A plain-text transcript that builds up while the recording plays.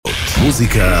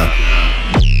מוזיקה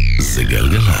זה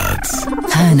גלגלצ.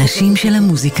 האנשים של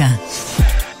המוזיקה.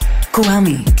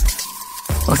 קוואמי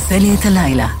עושה לי את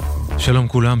הלילה. שלום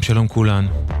כולם, שלום כולן.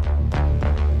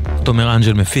 תומר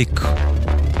אנג'ל מפיק,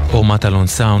 אור מטלון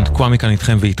סאונד. קוואמי כאן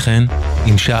איתכם ואיתכן,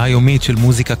 עם שעה יומית של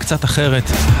מוזיקה קצת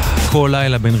אחרת, כל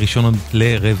לילה בין ראשון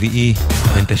לרביעי,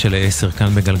 בין 9 ל-10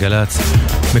 כאן בגלגלצ.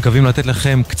 מקווים לתת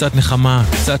לכם קצת נחמה,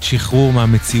 קצת שחרור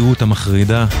מהמציאות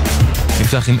המחרידה.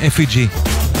 נפתח עם F.E.A.R,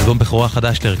 אלבום בכורה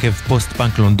חדש להרכב פוסט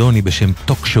פאנק לונדוני בשם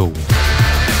טוק שואו,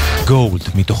 גולד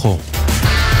מתוכו.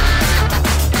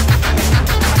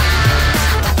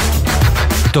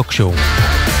 טוק שואו,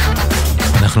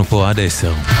 אנחנו פה עד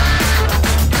 10.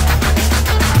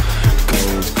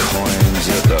 Gold coins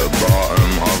at the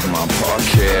bottom of my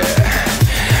pocket.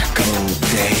 Gold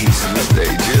days, but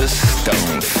they just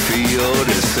don't feel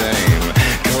the same.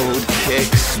 Gold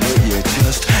kicks, but you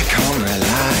just can't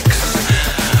relax.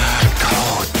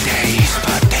 Gold days,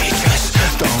 but they just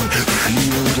don't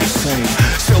feel the same.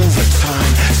 Silver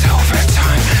time, silver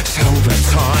time, silver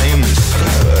time is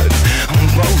slurred on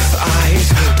both eyes,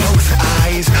 both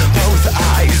eyes, both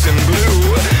eyes in blue.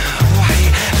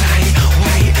 White light,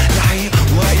 white light,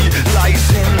 white lights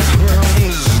in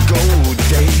rooms. Gold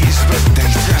days, but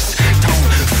they just don't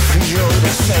feel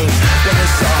the same.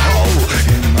 There's a hole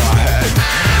in my head.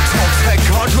 Talk to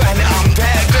God when I'm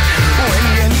dead. When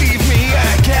you leave me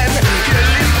again, you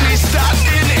leave me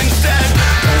standing instead.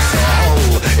 There's a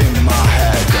hole in my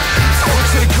head. Talk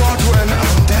to God when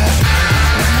I'm dead.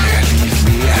 When you leave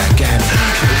me again,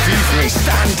 you leave me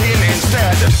standing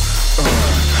instead.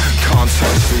 Can't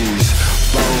touch these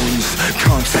bones,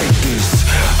 can't take this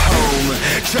home.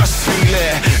 Just feel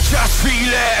it, just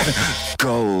feel it.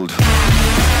 Gold.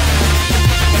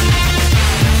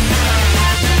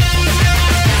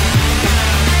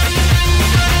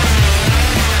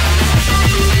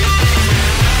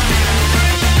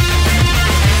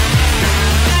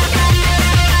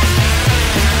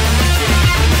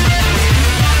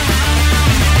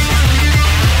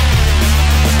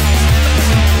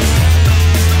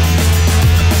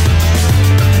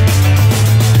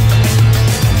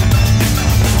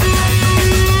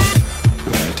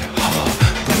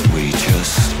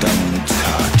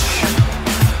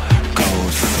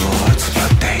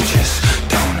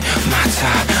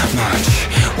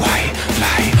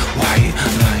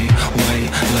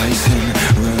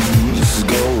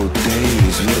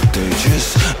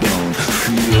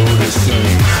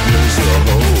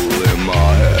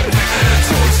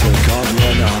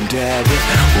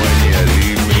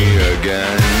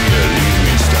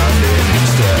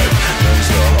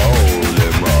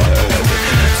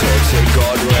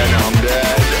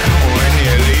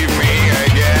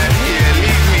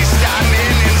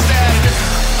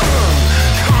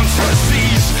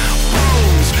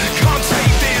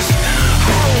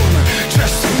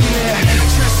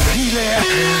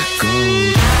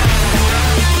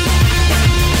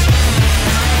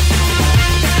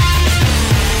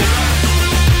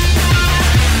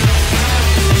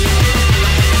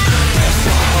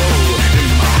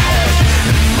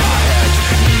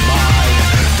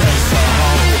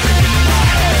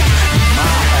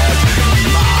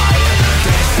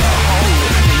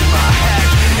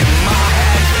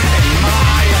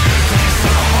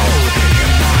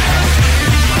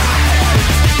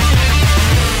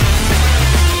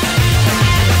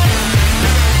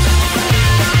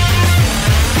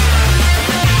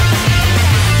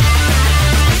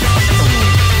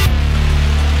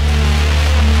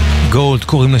 גולד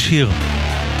קוראים לשיר,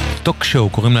 טוק שואו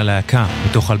קוראים ללהקה,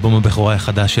 מתוך אלבום הבכורה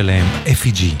החדש שלהם,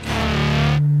 F.E.A.R.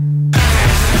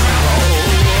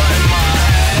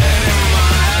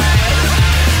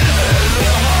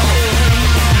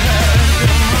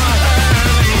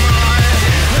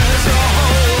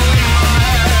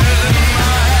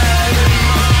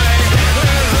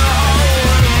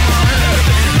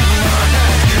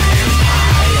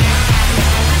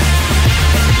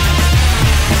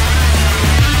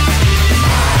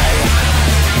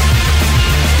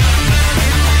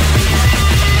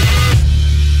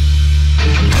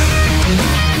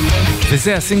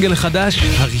 וזה הסינגל החדש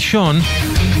הראשון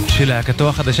של להקתו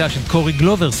החדשה של קורי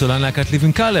גלובר, סולן להקת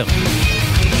ליבינג קלר.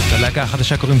 ללהקה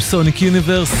החדשה קוראים סוניק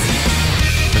יוניברס,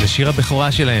 ולשיר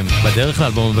הבכורה שלהם, בדרך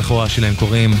לאלבום הבכורה שלהם,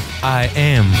 קוראים I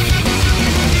Am.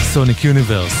 סוניק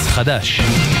יוניברס, חדש.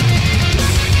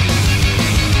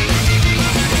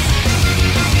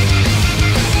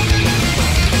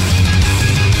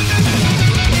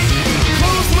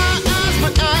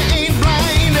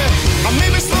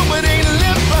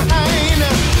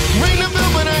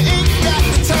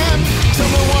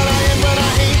 Tell me what I am, but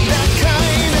I ain't that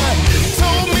kind.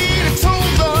 Told me to toe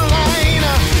the line.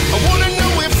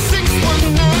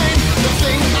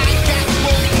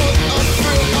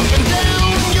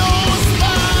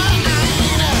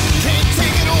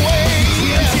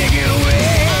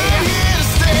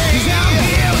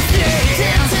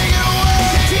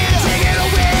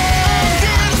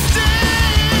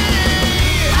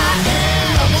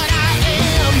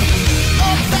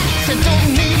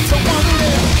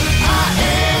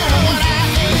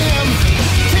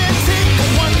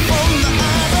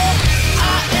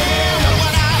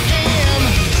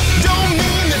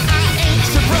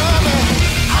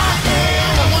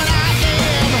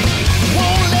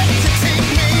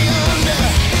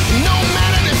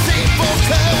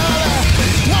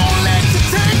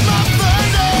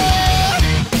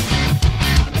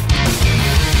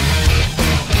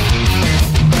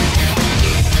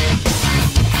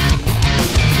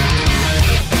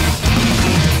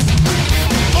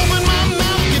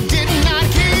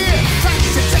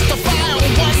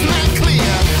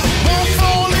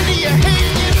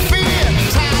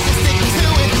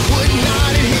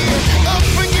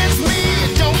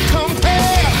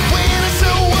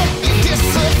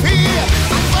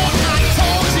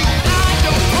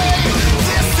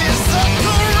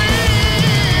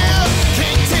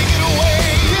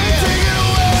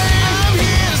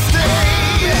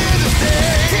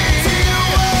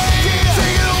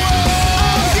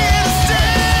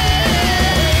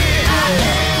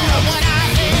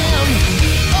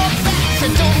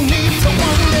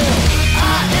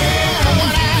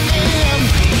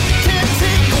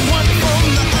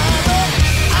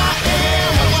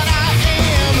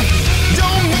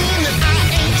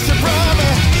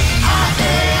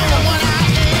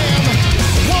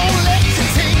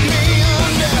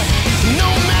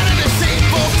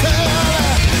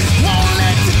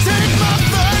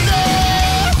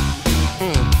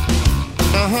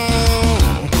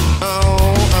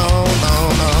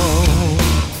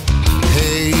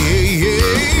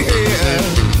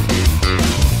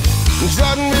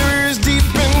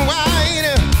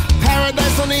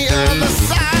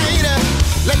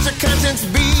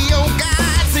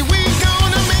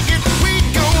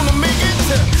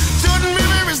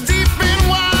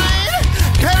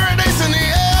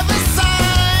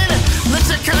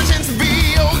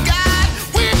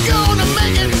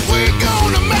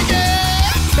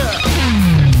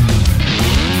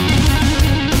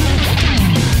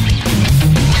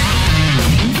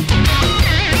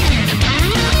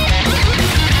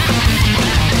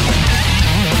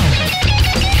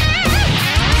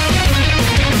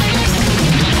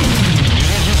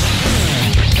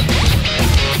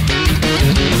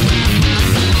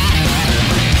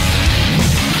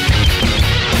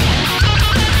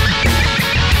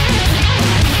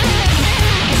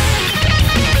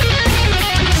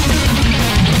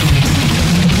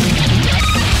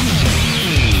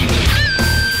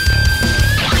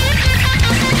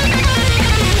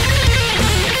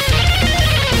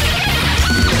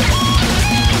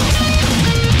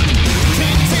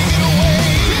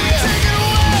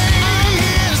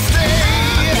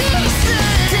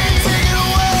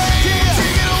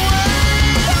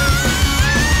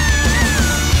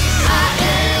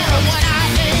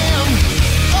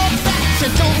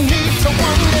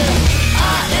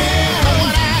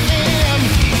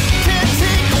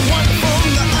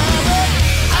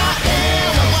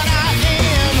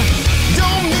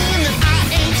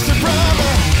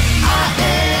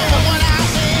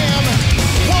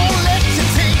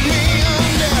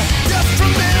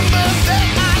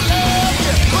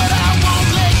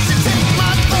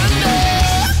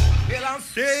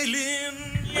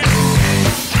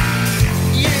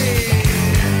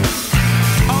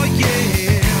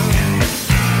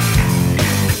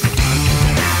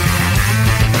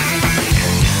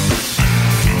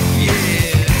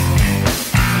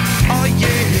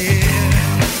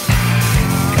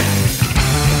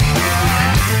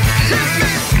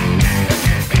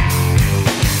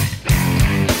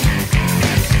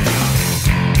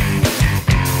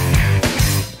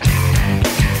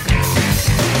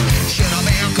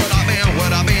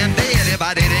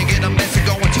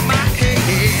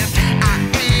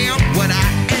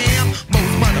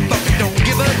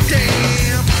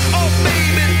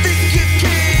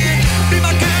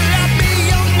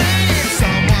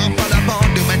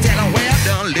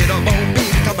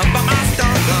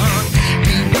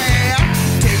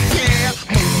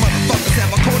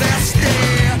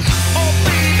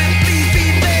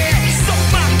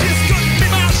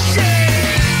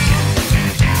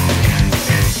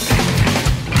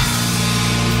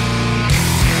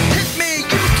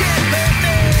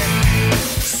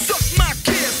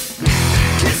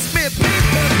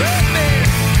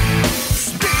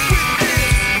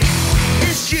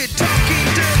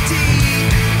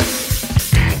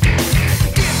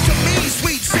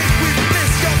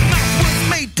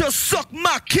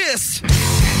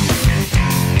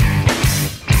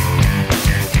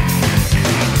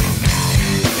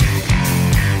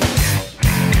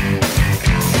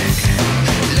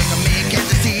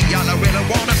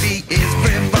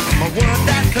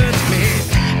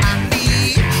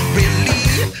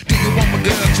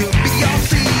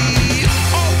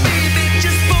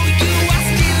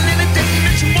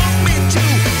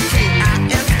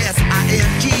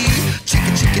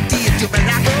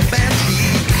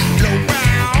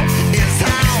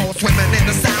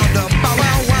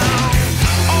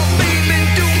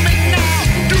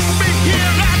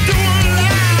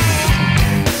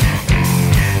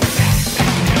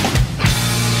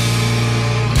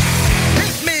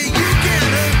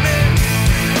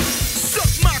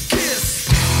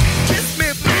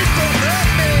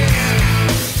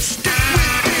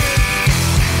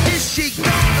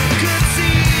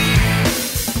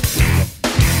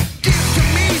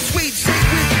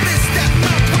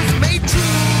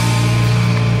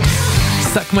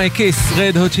 My Kiss,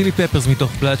 Red Hot Chili Peppers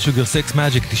מתוך Blood Sugar Sex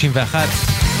Magic 91.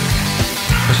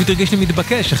 פשוט הרגיש לי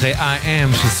מתבקש אחרי I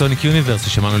Am של סוניק יוניברס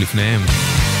ששמענו לפניהם.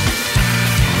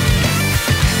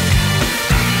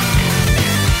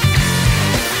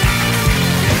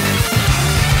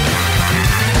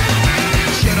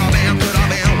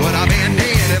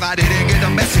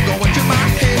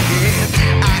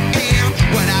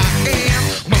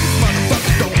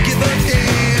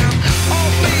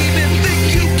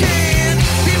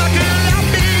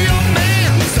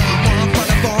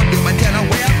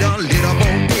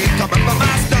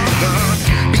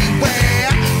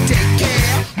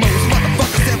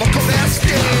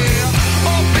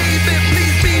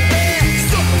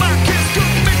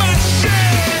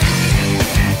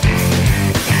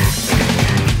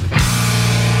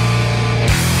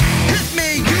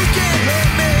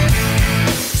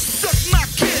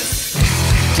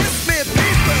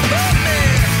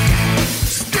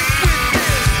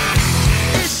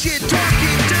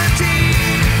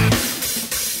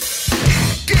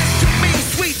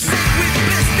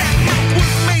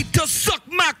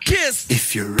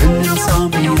 If you're an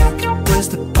insomniac, where's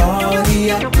the party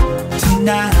at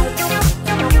tonight?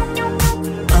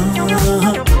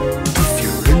 If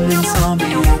you're an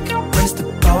insomniac, where's the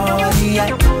party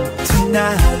at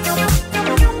tonight?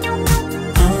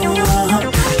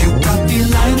 You got me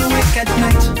lying awake at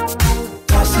night,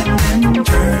 tossing and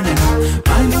turning,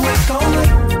 lying awake all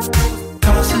night,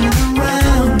 tossing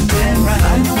around and right,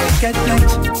 lying awake at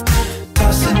night,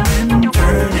 tossing and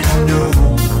turning, no.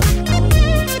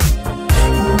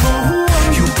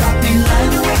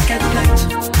 At night,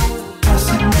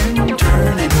 tossing and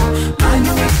turning, lying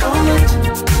awake all night,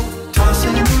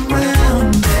 tossing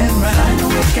around and right, lying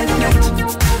awake at night,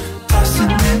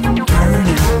 tossing and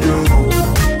turning, no.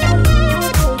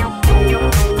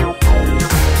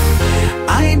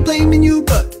 I ain't blaming you,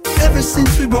 but ever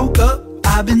since we broke up,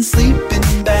 I've been sleeping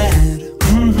bad.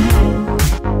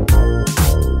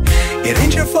 It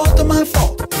ain't your fault or my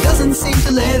fault, doesn't seem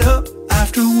to let up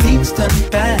after weeks done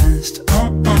past.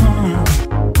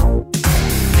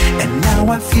 And now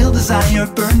I feel desire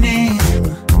burning,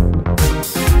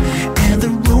 and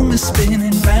the room is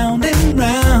spinning round and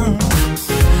round.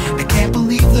 I can't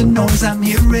believe the noise I'm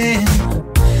hearing.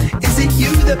 Is it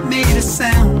you that made a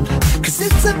sound? 'Cause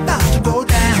it's about to go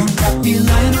down. You got me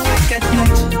lying awake at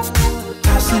night,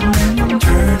 tossing and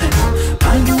turning,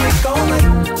 lying awake all night,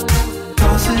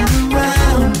 tossing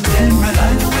around and right,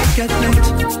 lying awake at night,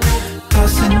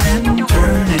 tossing and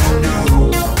turning, no.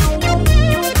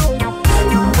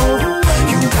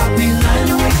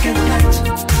 At night,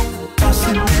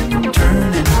 tossing and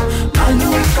turning, lying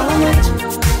awake all night,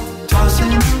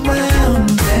 tossing around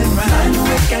and right, lying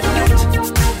awake at night,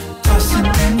 tossing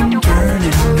and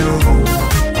turning, no.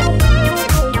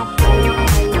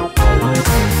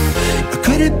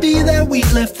 Could it be that we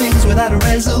left things without a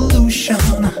resolution?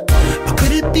 Or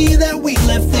could it be that we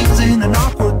left things in an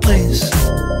awkward place?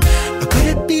 Or could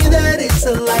it be that it's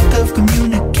a lack of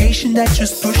communication that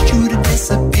just pushed you to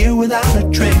disappear without a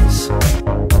trace?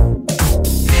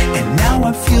 Now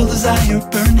I feel desire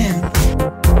burning,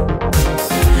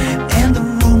 and the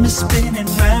room is spinning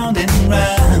round and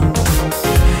round.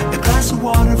 A glass of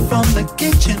water from the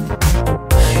kitchen,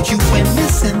 you went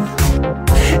missing,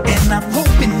 and I'm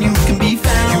hoping you can be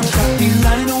found. You got me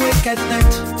lying awake at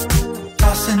night,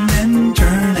 tossing and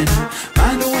turning,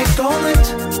 lying awake all night,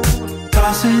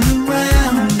 tossing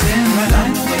around and right,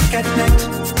 lying awake at night,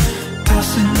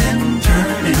 tossing and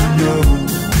turning, no.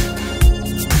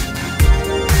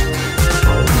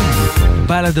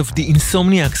 Ballad of the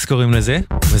Insomniacs קוראים לזה,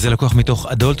 וזה לקוח מתוך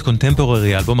Adult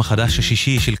Contemporary, האלבום החדש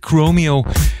השישי של Chromeo,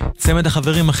 צמד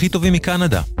החברים הכי טובים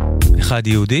מקנדה. אחד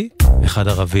יהודי, אחד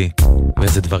ערבי,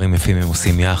 ואיזה דברים יפים הם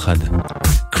עושים יחד.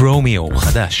 Chromeo,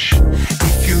 חדש.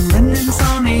 If you're an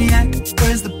insomniac,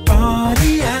 where's the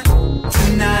party at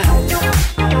tonight?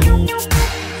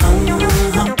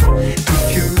 If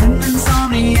you're an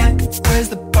insomniac, where's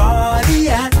the party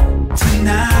at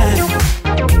tonight?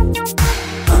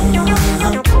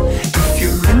 If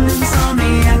you're an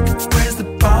insomniac, where's the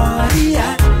party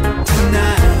at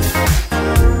tonight?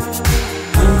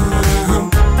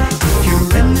 If you're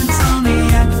an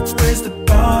insomniac, where's the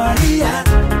party at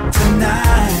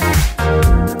tonight?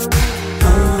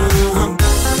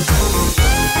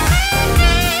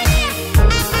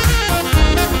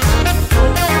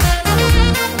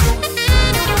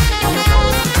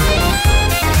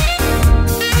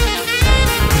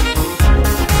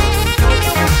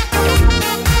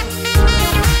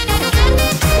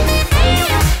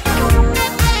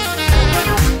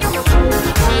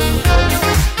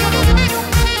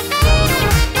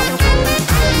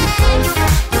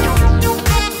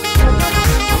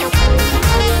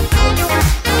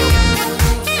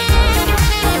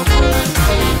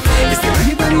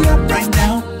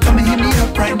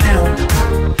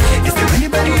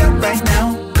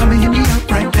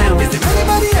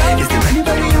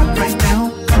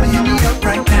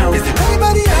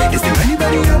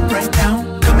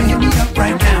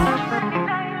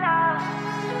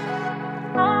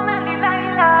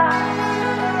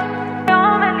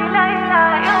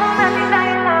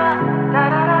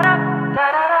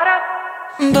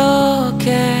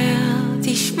 בוקר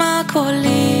תשמע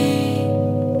קולי,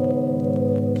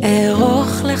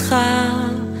 ארוך לך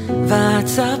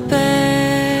ואצפה.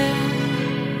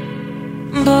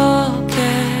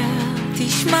 בוקר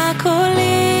תשמע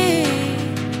קולי,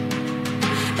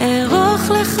 ארוך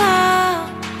לך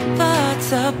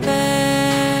ואצפה.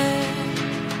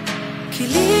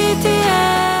 גיליתי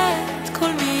את כל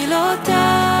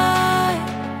מילותיי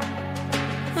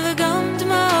וגם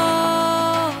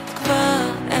דמעות כבר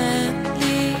אין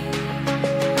לי.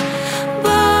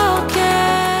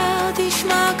 בוקר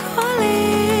תשמע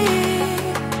קולי,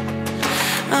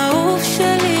 אהוב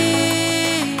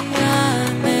שלי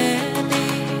יענה לי.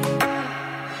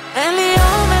 אין לי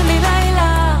יום, אין לי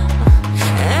לילה,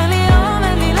 אין לי יום,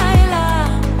 אין לי לילה,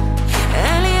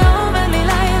 אין לי יום, אין לי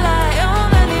לילה,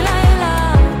 יום אין לי לילה.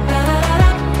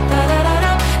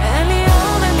 אין לי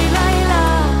יום, אין לי לילה,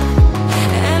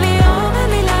 אין לי יום, אין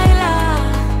לי לילה,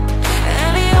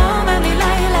 אין לי יום, אין לי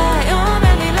לילה, יום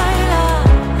אין לי לילה.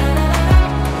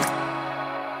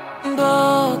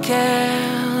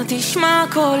 בוקר תשמע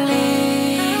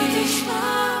קולי,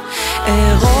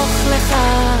 ארוך לך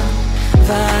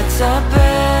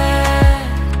ואצפה.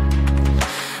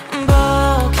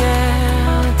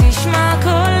 בוקר תשמע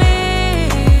קולי,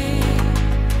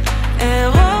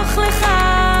 ארוך לך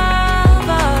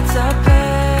ואצפה.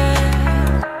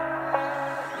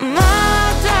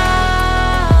 מה אתה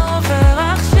עובר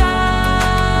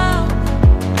עכשיו?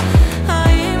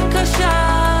 האם קשה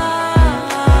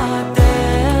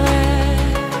הדרך?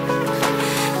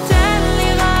 תן לי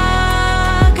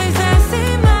רק איזה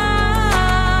סימן,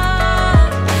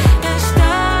 יש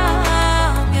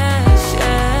טעם, יש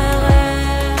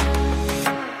ערך.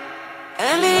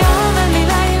 אין לי יום, אין לי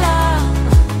לילה,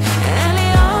 אין לי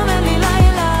יום, אין לי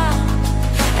לילה,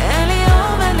 אין לי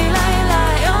יום, אין לי לילה,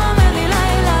 יום אין לי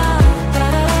לילה.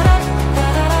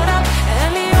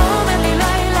 אין לי יום, אין לי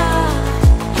לילה,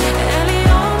 אין לי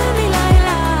יום, אין לי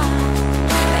לילה,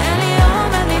 אין לי יום,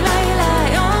 אין לי לילה,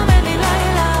 יום אין לי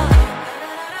לילה.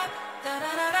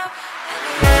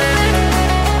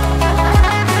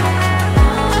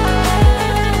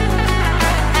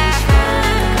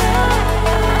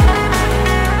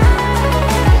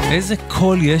 איזה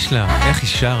קול יש לה, איך היא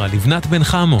שרה, לבנת בן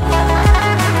חמו.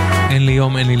 אין לי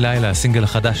יום, אין לי לילה, הסינגל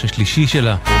החדש השלישי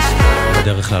שלה,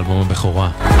 בדרך לאלבום הבכורה.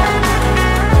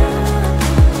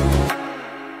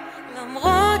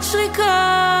 למרות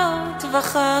שריקות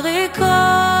וחריקות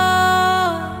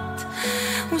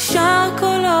ושאר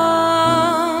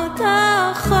קולות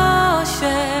החושך,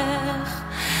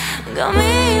 גם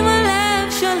אם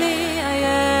הלב שלי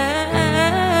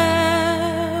עייף,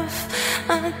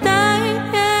 עדיין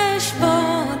יש בו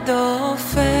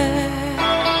דופק.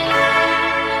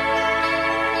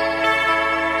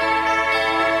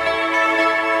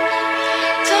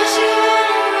 Don't you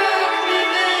wanna rock me,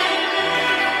 baby?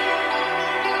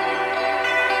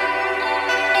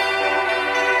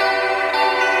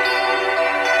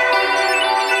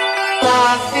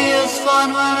 Life feels fun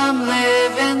when I'm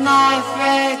living life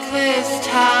reckless.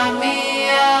 Tie me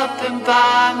up and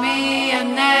buy me a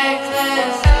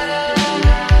necklace.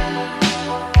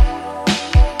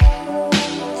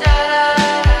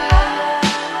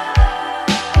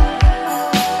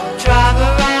 Drive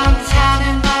around town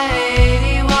in my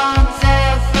 81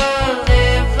 Zephyr.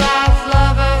 Live life,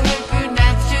 lover who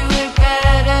brunettes do it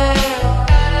better.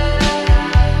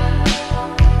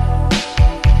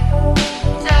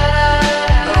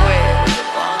 Oh wait, was it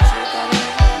blonde do it better?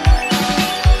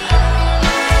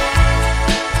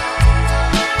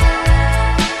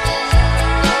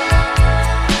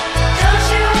 Don't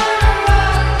you wanna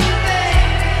rock me,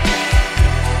 baby?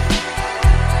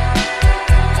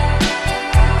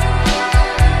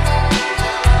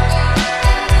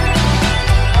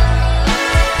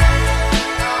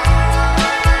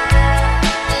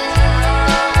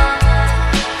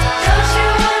 Don't you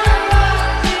wanna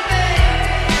rock me, baby?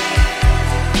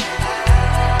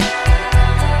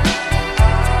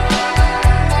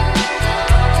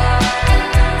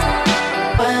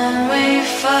 When we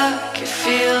fuck, it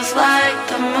feels like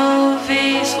the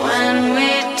movies. When we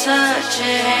touch,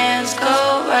 your hands go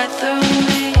right through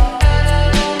me.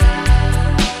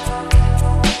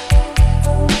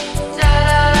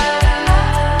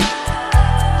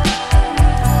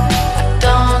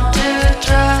 Don't do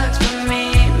drugs, but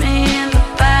meet me in the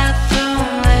bathroom.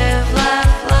 Live,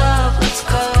 laugh, love, let's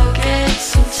go get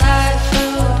some Thai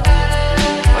food.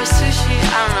 Or sushi,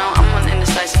 I don't know, I'm an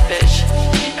indecisive bitch.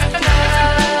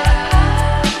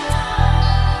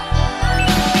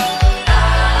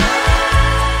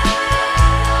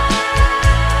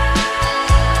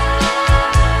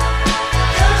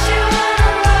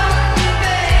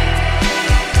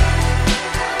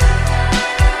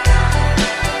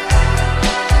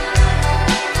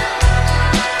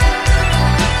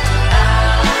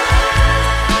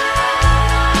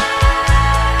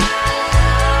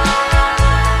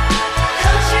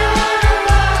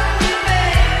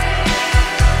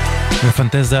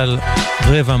 מפנטז על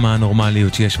רבע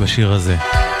מהנורמליות שיש בשיר הזה.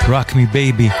 Rock Me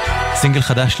Baby, סינגל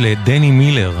חדש לדני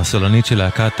מילר, הסולנית של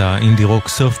להקת האינדי רוק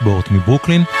סופבורט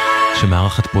מברוקלין,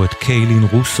 שמארחת פה את קיילין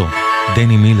רוסו.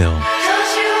 דני מילר.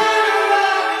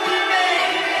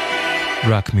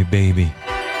 Rock Me Baby,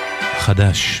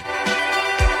 חדש.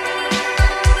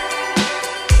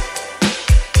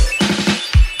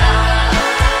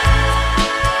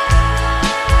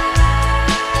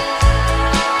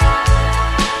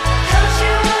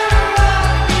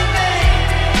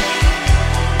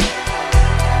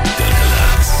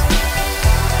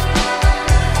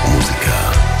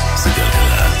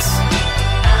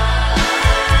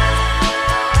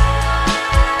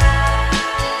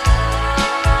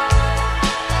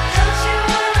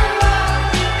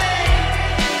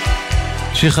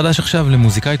 שיר חדש עכשיו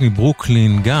למוזיקאית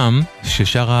מברוקלין גם,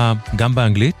 ששרה גם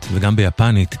באנגלית וגם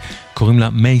ביפנית, קוראים לה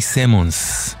מי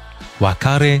סמונס.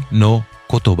 וואקארה נו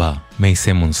קוטובה, מי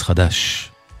סמונס חדש.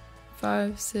 5,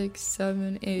 6, 7,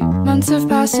 8 months have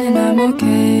passed and I'm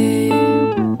okay.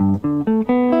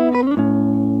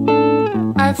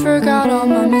 I forgot all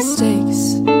my mistakes.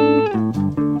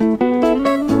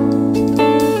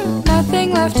 Nothing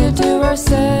left to do or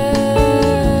say.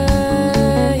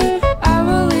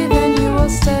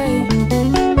 Stay.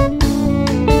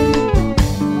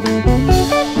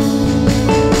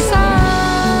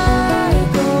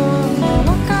 Psycho, no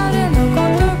wakare no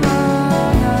kotoba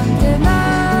nante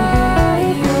nai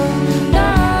yo,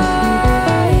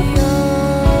 nai yo.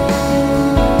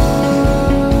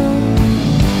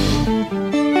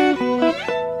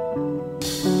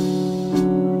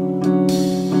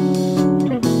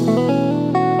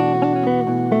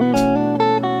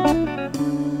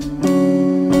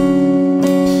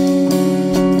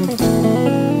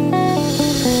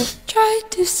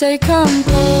 Stay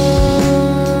composed,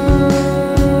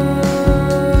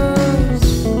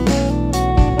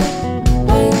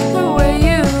 like the way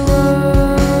you look.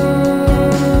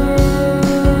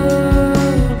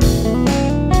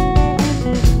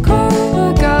 Como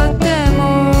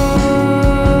gatemo,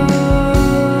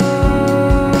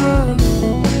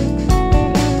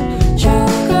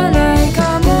 shokanai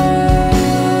kamo.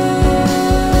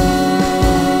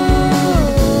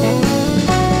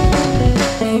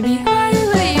 Maybe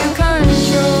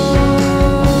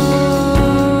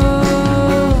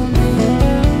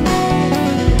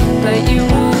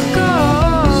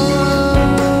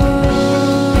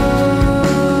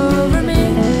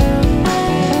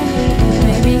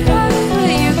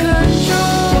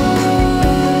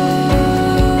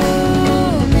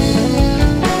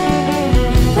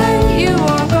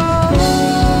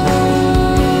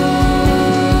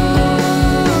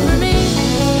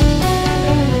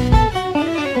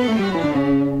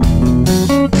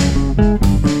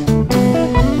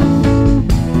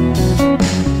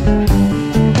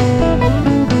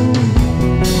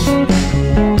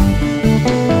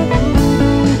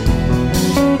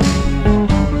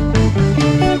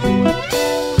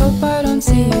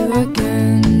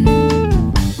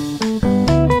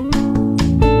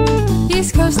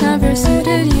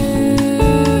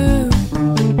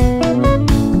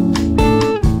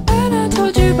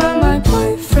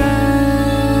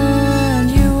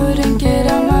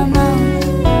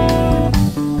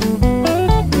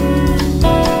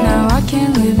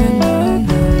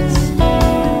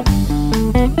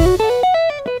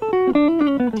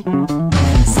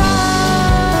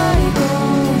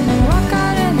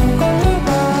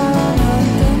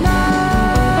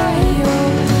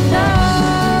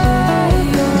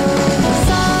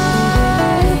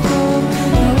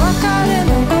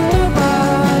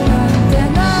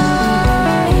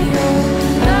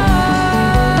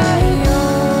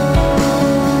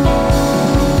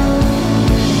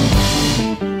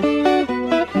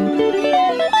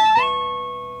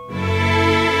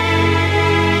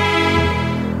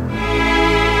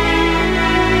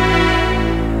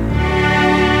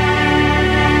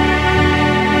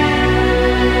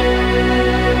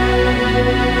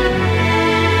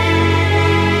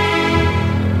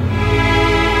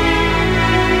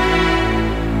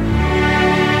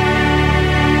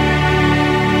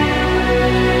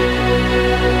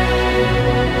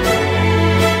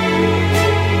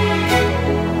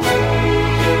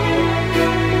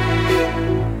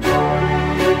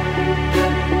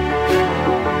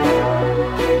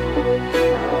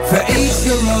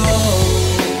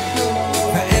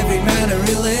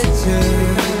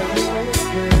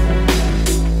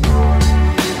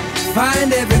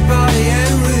find everybody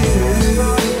and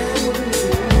rude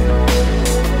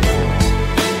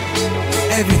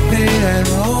everything and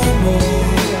more.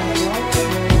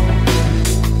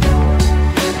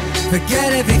 Forget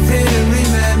everything and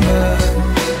remember remember,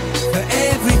 for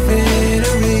everything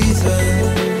a reason.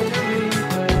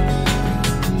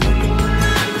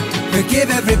 Forgive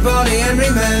everybody and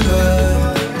remember,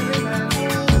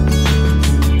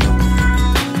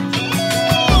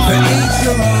 for each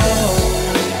of all,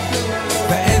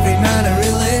 for every man a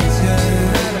religion.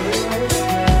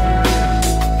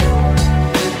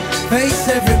 Face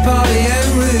everybody and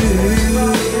rule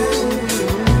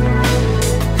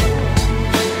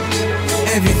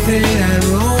everything and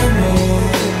more.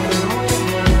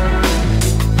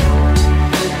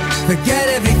 Forget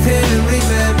everything and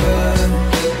remember,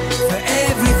 for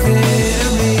everything a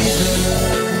reason.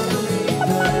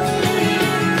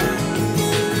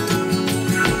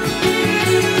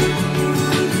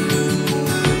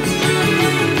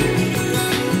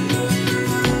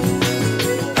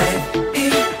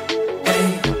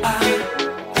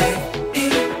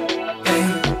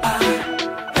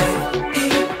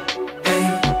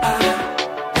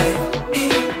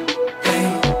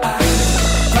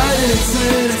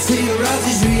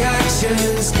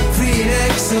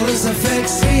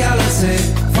 Affects reality.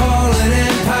 Fallen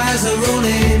empires are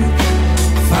running.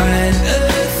 Find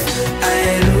earth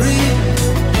and reap.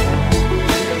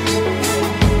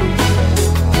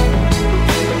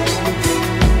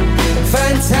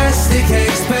 Fantastic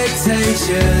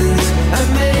expectations,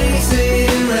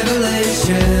 amazing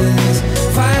revelations.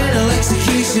 Final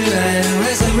execution and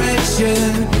resurrection.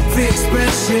 Free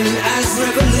expression as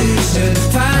revolution.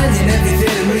 Finding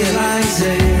everything and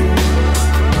realizing.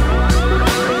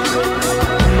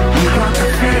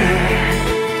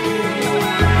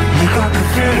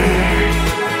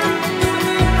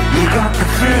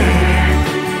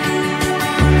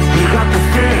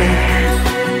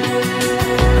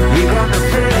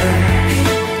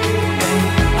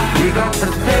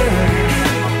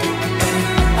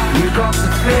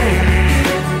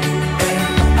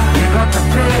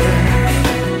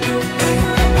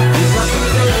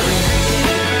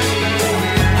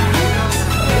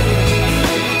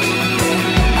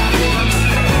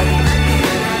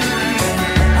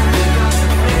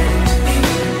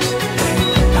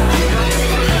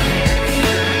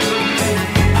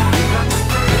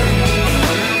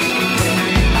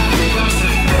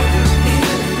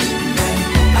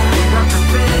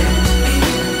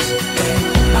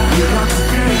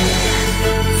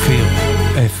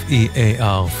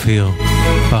 F.E.A.R. F.E.A.R.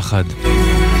 פחד.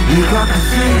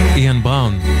 איאן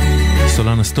בראון,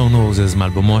 סולן הסטון רוזז,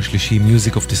 מאלבומו השלישי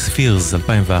Music of the Spheres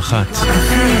 2001.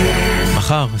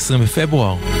 מחר, 20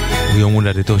 בפברואר, הוא יום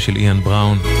הולדתו של איאן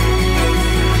בראון,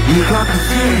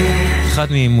 אחד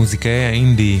ממוזיקאי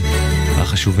האינדי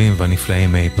החשובים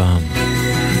והנפלאים מאי פעם.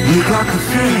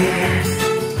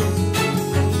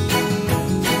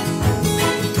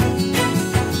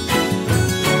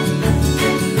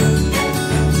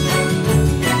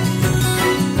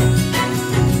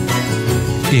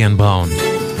 איאן בראון.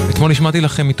 אתמול נשמעתי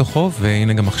לכם מתוכו,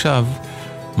 והנה גם עכשיו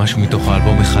משהו מתוך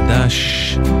האלבום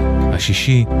החדש,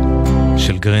 השישי,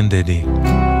 של גרנדדי,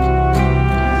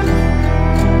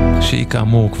 שהיא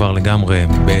כאמור כבר לגמרי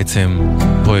בעצם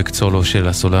פרויקט סולו של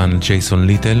הסולן ג'ייסון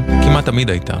ליטל, כמעט תמיד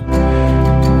הייתה,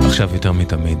 עכשיו יותר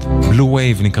מתמיד. בלו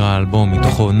וייב נקרא האלבום,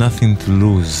 מתוכו Nothin to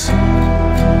Lose,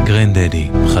 גרנדדי,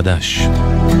 חדש.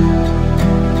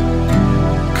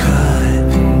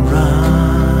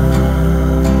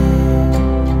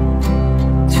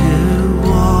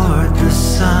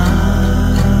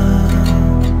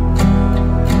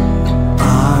 Night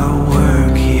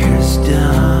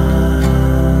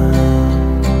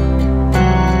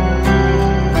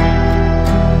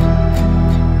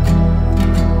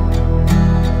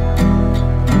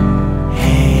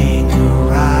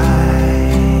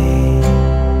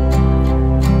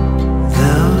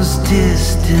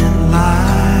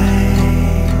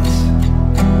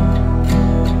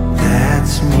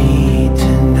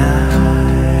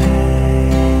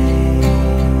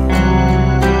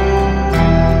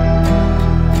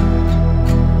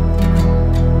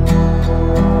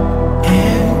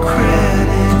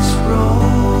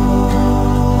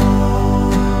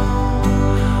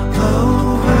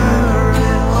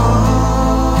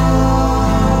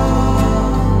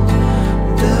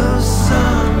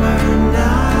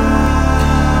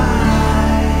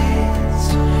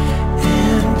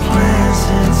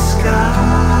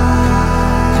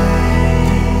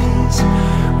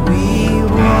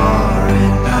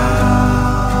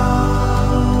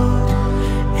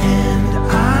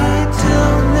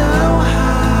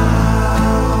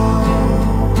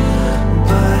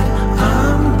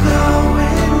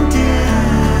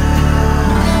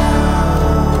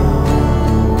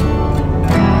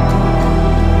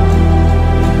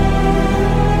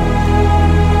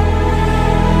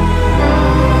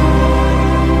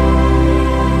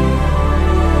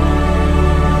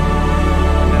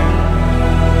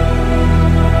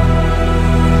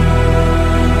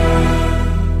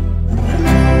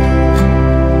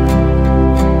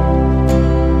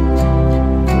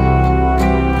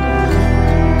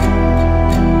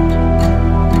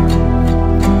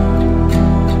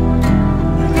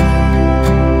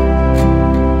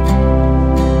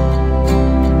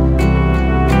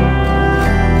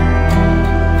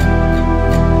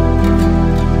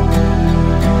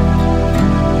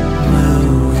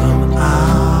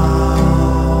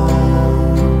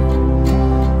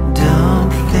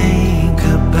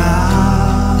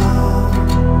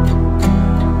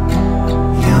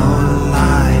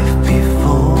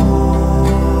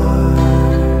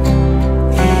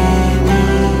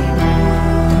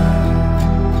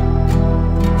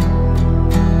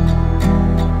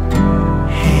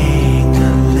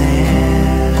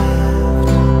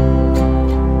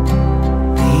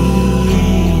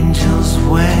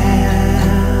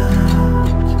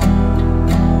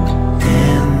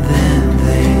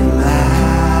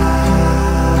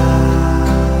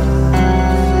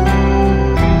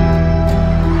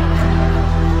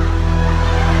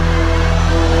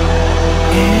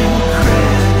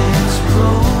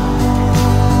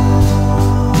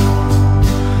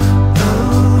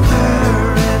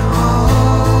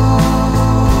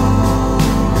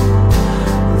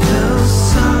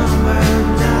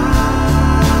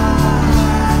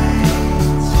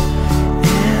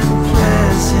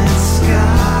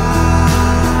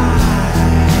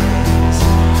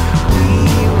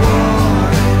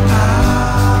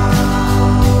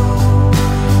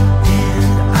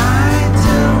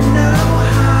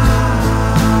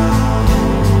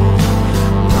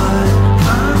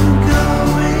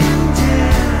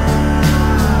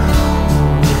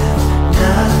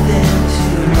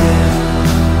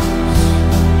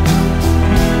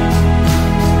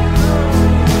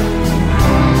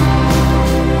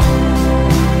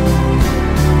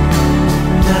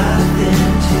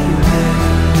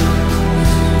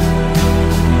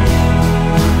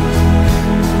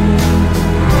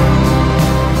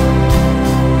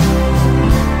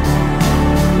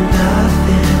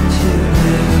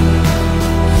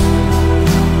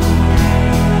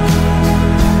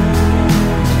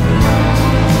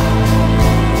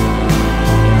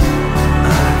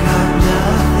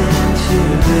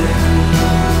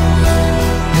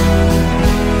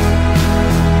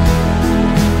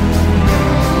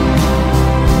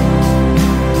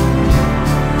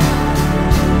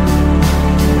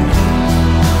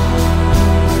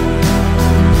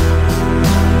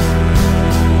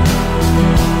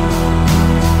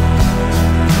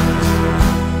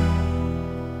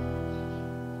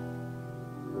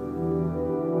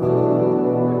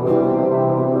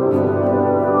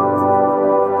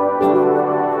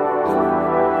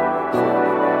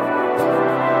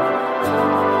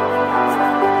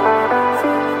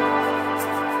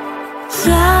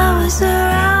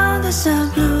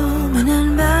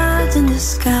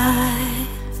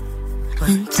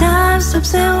When time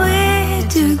stops and we're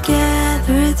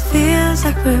together, it feels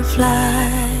like we're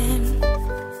flying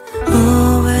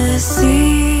over the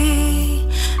sea.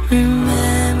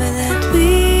 Remember that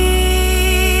we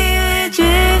were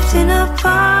drifting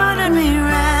apart and we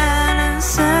ran in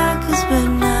circles, but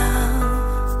now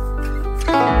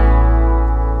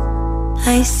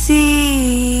I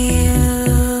see you.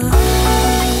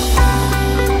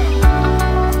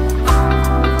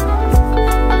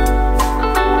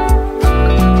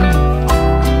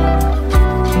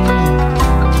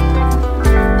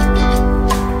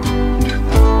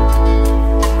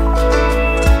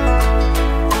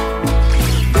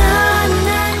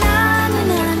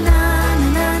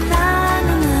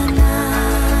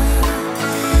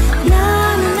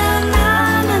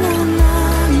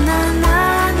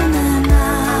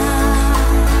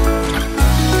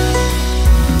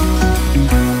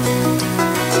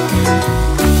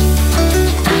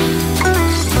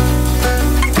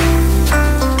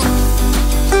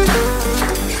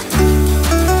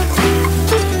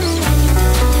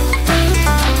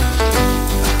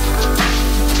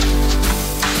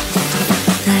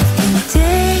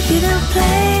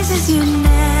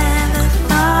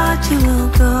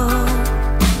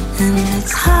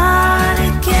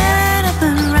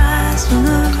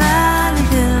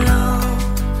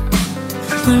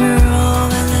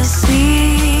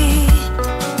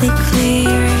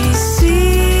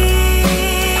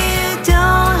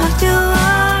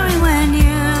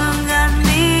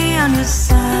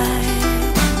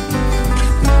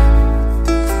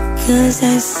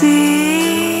 I see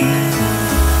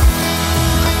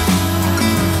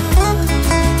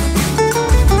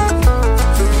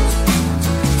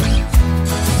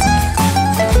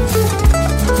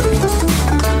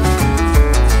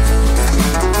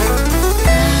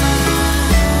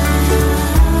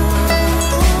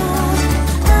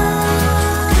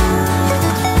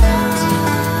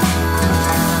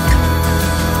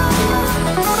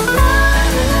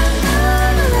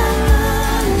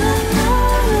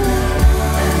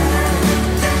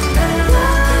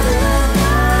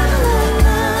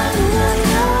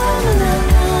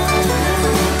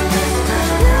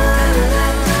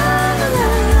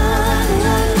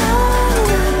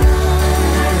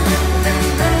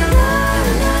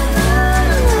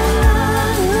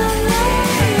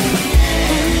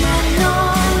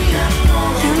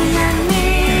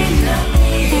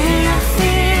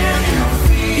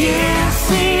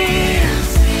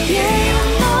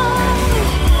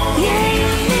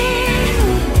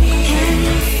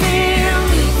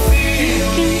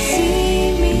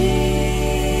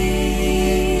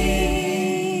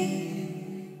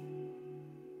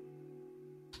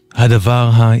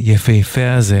הדבר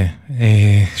היפהפה הזה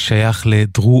שייך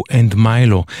לדרו אנד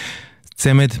מיילו,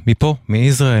 צמד מפה,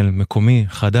 מישראל, מקומי,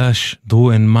 חדש,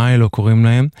 דרו אנד מיילו קוראים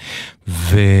להם,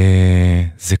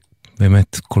 וזה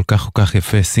באמת כל כך כל כך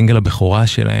יפה, סינגל הבכורה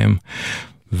שלהם,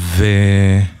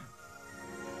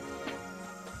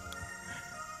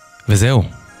 וזהו.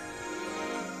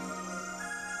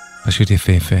 פשוט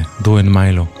יפהפה, דרו אנד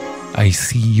מיילו, I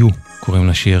see you קוראים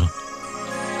לשיר.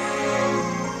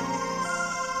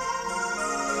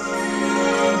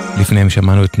 לפניהם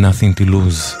שמענו את Nothin to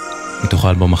lose, מתוך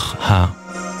האלבום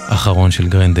האחרון של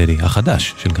גרנדדי,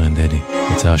 החדש של גרנדדי,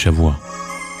 יצא השבוע.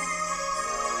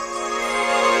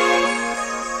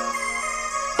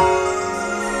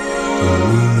 The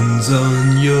wounds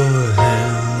on your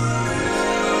hands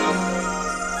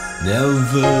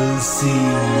never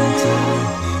seem to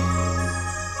heal.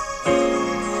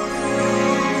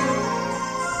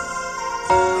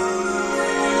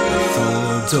 I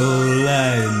thought all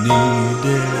I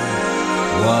needed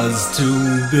was to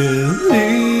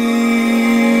believe.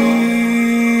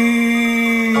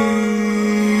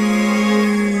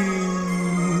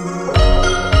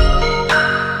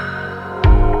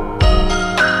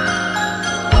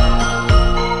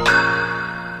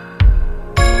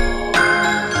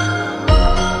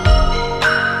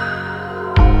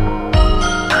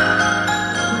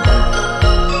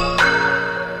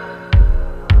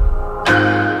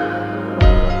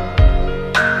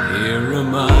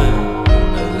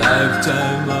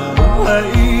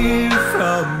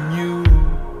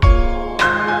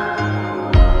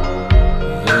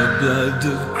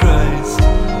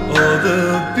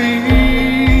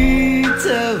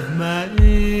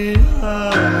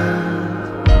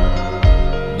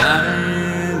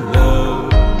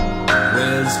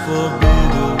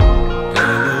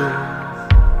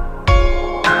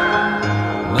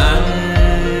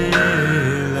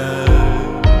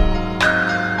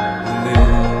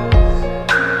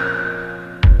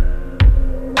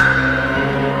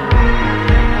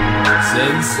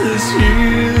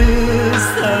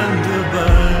 stand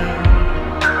by.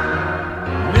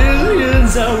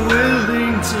 Millions are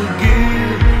willing to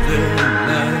give their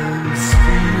lives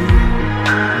for you.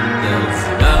 There's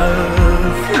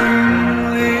nothing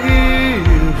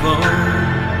live on.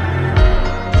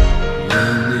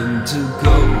 Learning to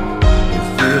cope with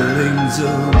feelings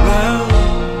around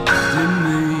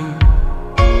me.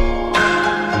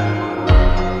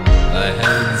 My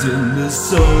hands in the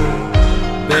soul,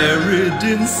 buried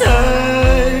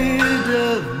inside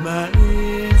of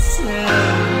myself.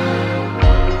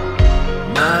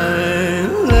 My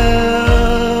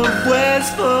love wears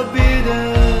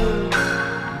forbidden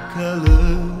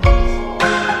colors.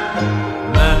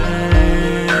 My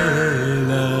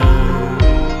love,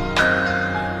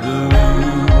 the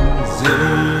reason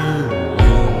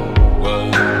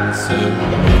was a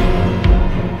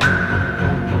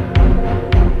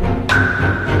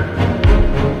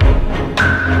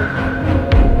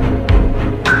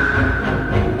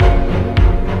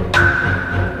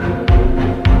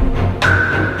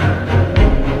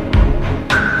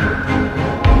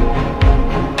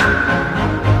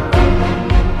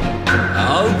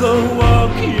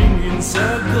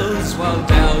circles while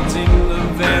doubting the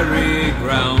very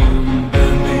ground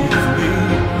beneath me,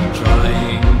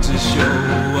 trying to show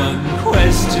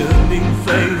unquestioning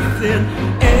faith in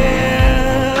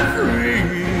everything.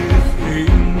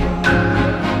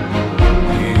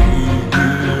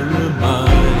 Here am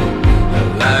I, a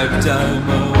lifetime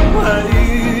away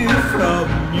from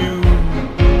you.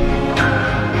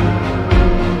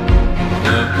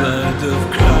 The blood of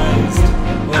Christ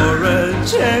or a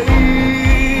change.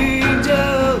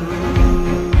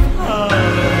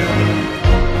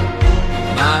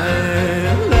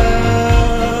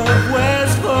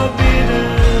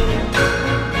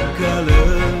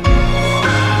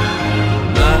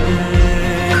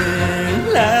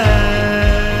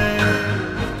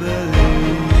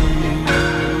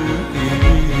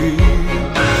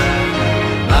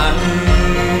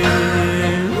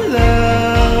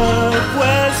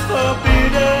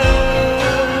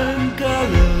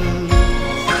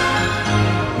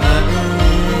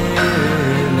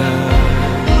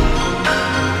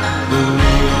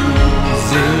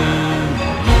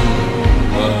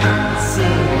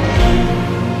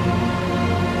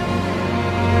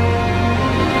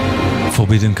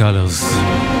 Forbidden Colors,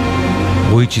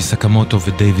 רויצ'י סקמוטו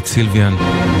ודייוויד סילביאן,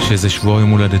 שזה שבוע יום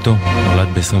הולדתו, נולד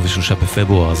ב-23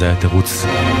 בפברואר, זה היה תירוץ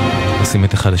לשים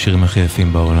את אחד השירים הכי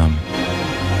יפים בעולם.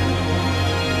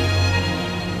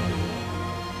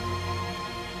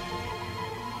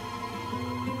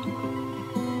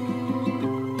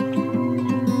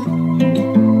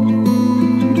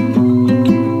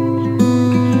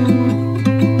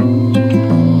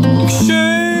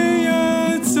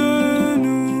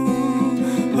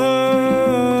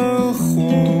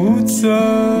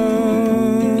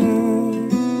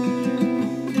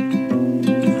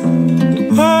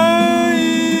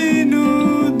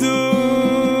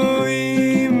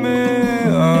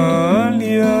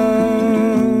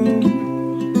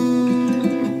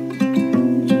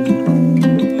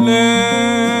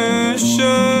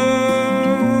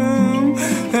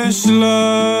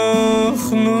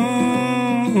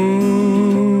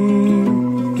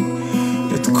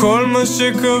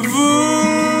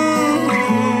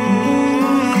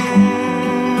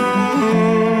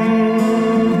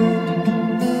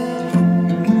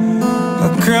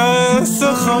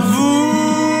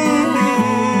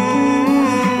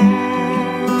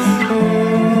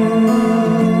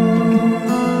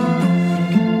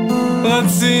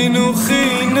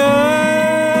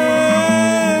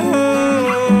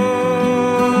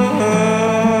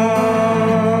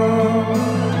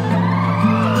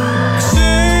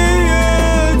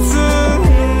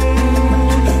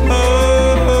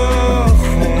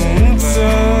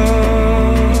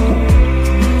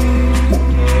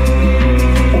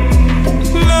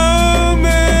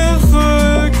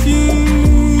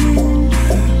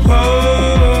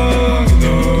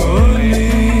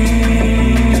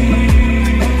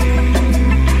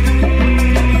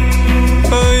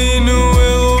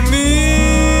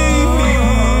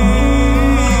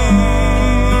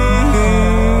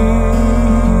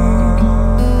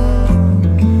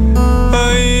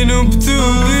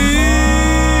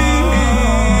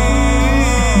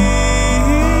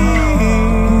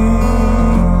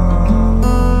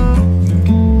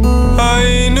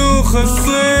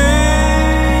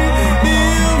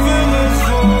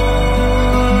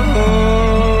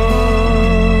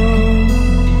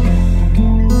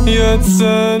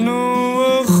 יצאנו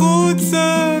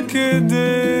החוצה כדי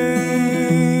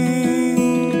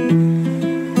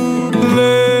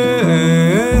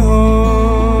לאהוב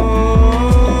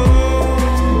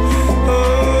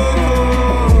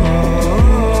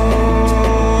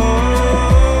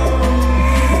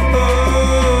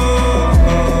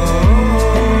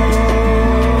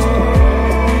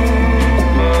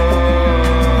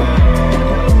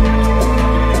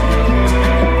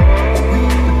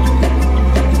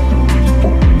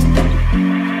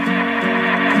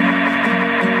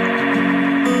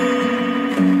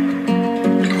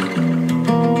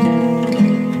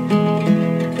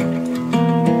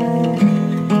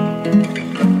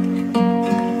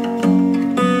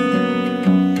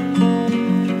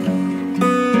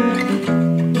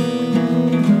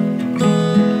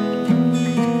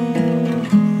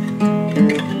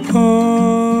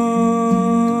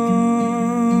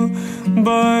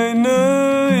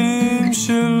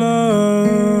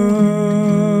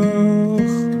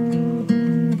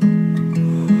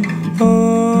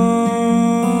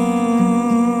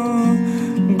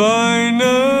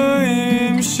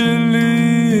בעיניים שלי.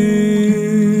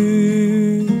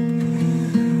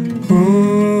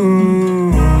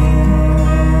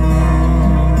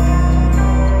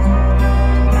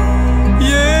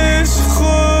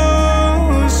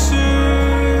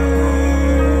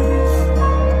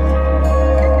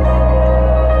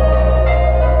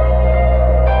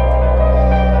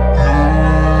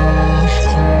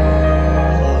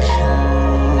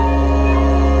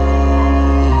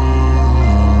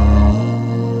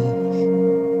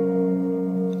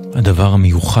 הדבר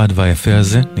המיוחד והיפה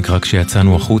הזה נקרא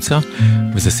כשיצאנו החוצה,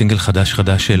 וזה סינגל חדש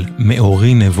של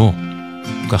מאורי נבו,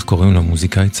 כך קוראים לו,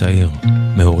 מוזיקאי צעיר,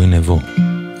 מאורי נבו,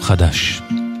 חדש.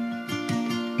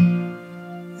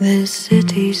 This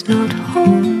city's not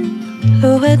home,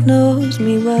 though it knows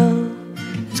me well.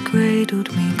 It's cradled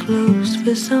me close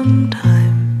for some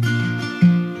time.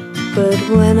 But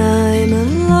when I'm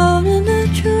alone and the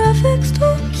traffic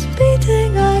stops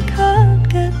beating, I can't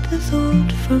get the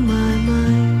thought from my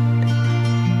mind.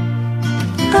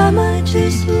 Am I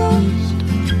just lost?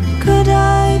 Could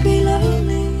I be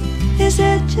lonely? Is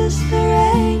it just the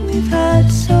rain we've had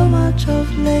so much of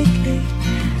lately?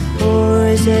 Or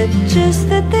is it just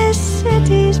that this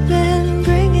city's been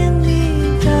bringing me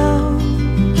down?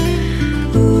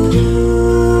 Ooh.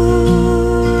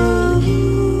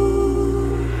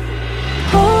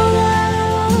 All that I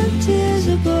want is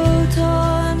a boat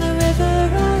on the river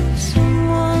and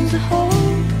someone to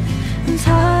hold, and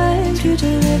time to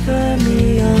deliver me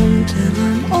until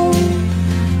I'm old.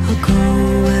 I'll go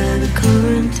where the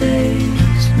current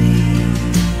takes me.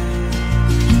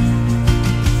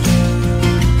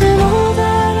 And all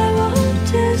that I want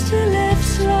is to live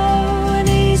slow and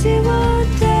easy one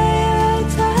day at a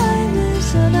time.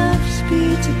 There's enough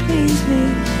speed to please me.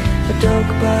 A dog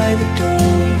by the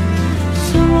door,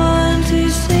 someone to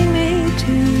sing me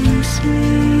to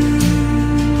sleep.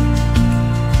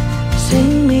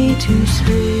 Sing me to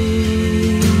sleep.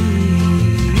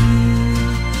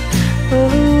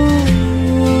 Oh.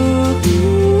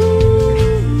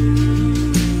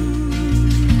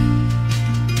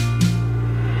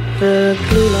 The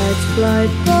blue lights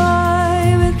glide by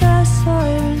with their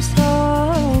siren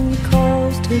song,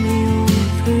 calls to me all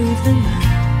through the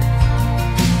night.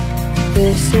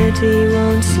 This city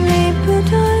won't sleep, but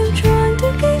I'm trying to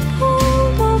keep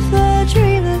hold of the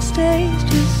dream that stays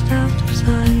just out of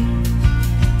sight.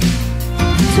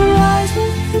 To rise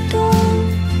with the dawn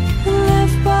and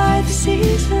live by the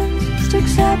seasons, to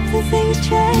accept that things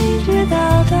change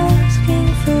without asking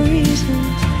for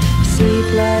reasons. Sleep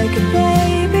like a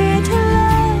baby to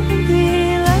love and be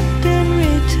loved in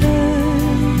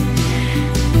return.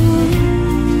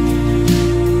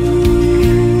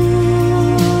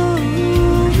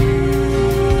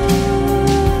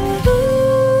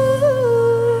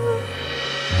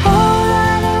 All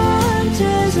that I want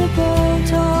is a boat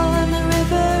on the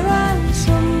river and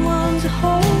someone to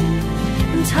hold,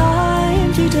 and time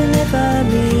to deliver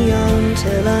me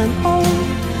until I'm old.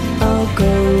 I'll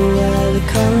go where the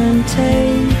current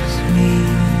takes me.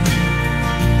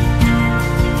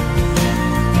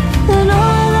 And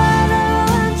all that I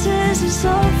want is a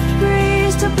soft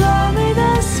breeze to blow me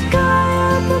the sky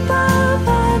up above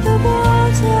and the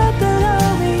water below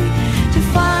me, to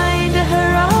find a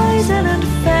horizon and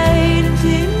fade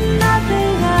into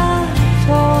nothing at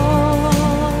all.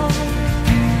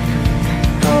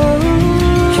 Oh,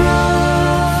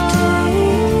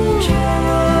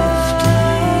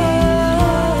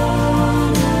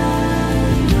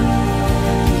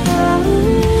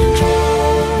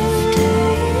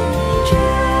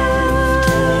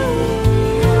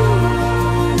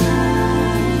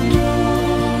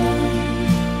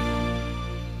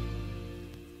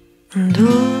 and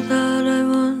all that I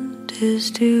want is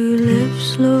to live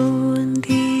slow and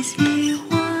easy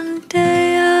one day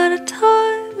at a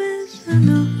time, is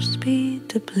enough speed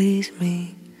to please me,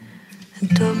 and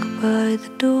talk by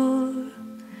the door,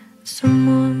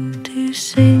 someone to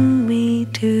sing me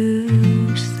to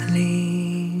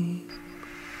sleep.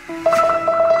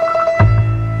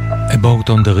 A Boat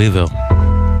on the River,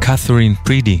 Katherine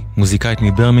Priddy, מוזיקאית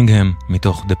מברמינגהם,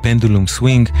 מתוך The Pendulum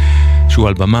Swing, שהוא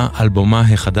אלבומה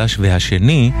החדש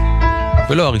והשני,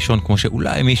 ולא הראשון, כמו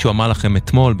שאולי מישהו אמר לכם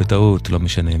אתמול בטעות, לא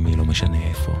משנה מי, לא משנה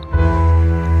איפה.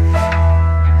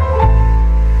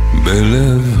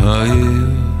 בלב העיר,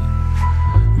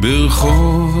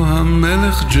 ברחוב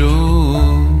המלך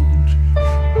ג'ורג',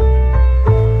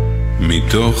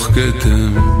 מתוך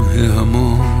כתם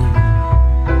ההמון,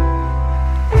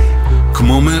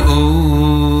 כמו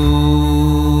מאור,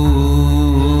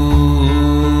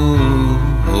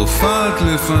 הופעת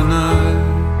לפניי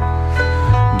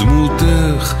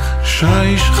דמותך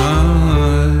שיש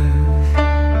חי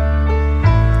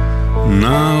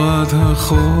נערת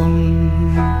החול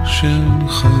של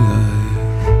חיי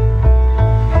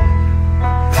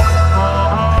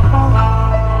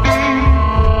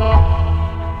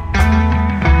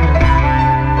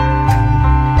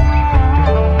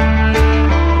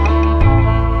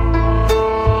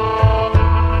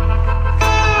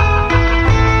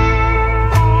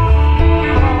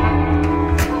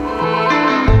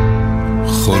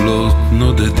חולות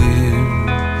נודדים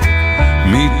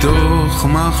מתוך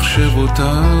מחשבותיי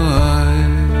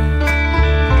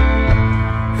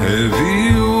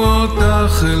הביאו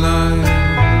אותך אליי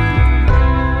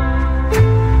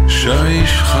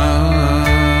שיש חי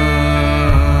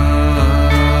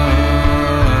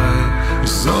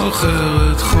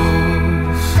זוכרת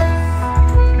חוף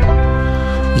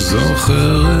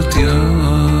זוכרת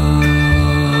ים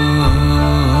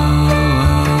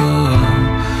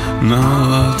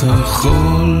נערת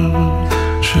החול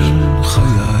של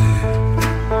חיי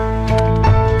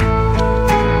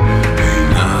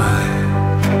עיניי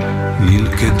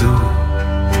נלכדו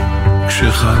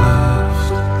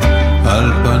כשחלפת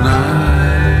על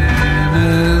פניי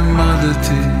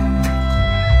נעמדתי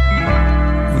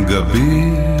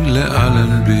גבי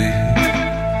לאלנבי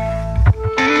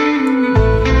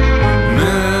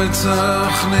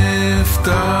נצח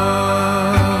נפתח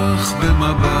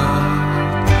במבט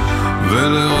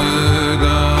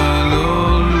ולרגע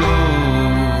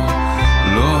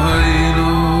לא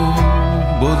היינו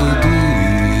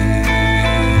בודדים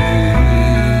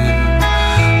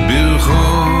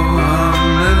ברחוב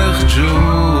המלך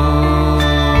ג'ורג'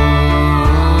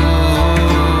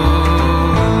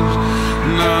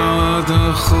 נערת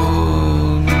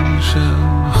החול של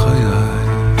חיי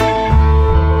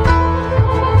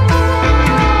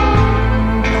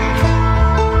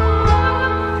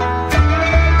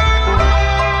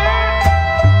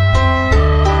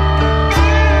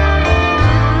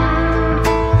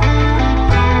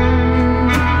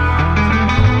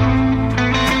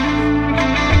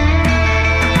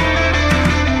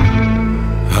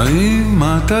האם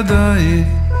את עדיין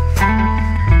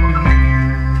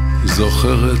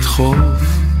זוכרת חוף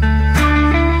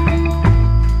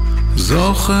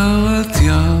זוכרת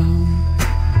ים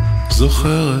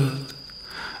זוכרת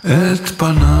את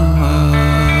פניי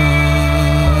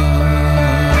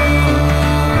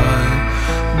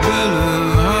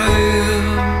בלב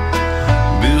העיר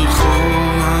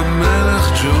ברחוב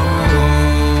המלך ג'ורג'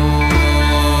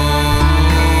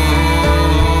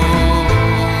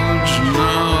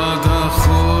 נערת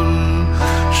החול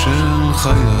של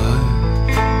חיי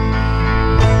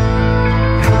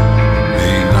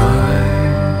עיניי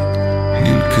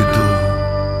נלכדו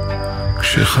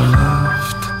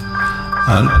כשחלפת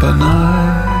על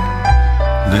פניי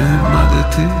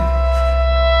נעמדתי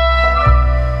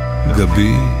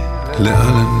גבי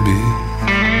לאלנבי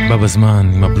בא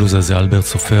בזמן עם הבלוז הזה אלברט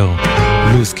סופר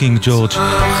בלוז קינג ג'ורג'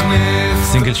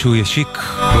 סינגל שהוא ישיק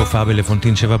בהופעה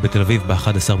בלוונטין 7 בתל אביב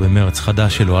ב-11 במרץ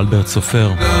חדש שלו אלברט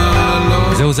סופר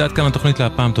זהו זה עד כאן התוכנית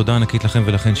להפעם תודה ענקית לכם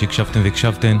ולכן שהקשבתם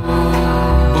והקשבתן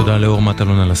תודה לאור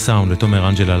מטלון על הסאונד לתומר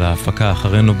אנג'ל על ההפקה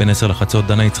אחרינו בין 10 לחצות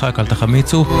דנה יצחק אל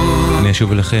תחמיצו אני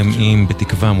אשוב אליכם עם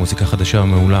בתקווה מוזיקה חדשה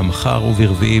ומעולה מחר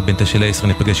וברביעי בין 9 ל-10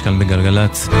 ניפגש כאן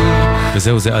בגלגלץ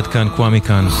וזהו זה עד כאן קוואמי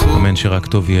כאן אמן שרק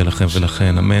טוב יהיה לכם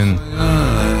ולכן אמן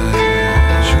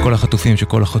שכל החטופים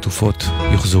שכל החטופות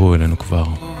יוחזרו אלינו כבר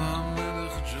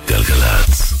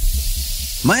גלגלץ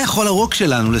מה יכול הרוק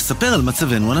שלנו לספר על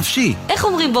מצבנו הנפשי? איך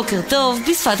אומרים בוקר טוב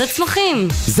בשפת הצמחים?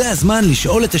 זה הזמן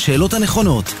לשאול את השאלות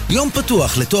הנכונות. יום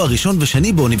פתוח לתואר ראשון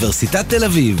ושני באוניברסיטת תל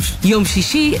אביב. יום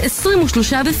שישי,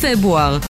 23 בפברואר.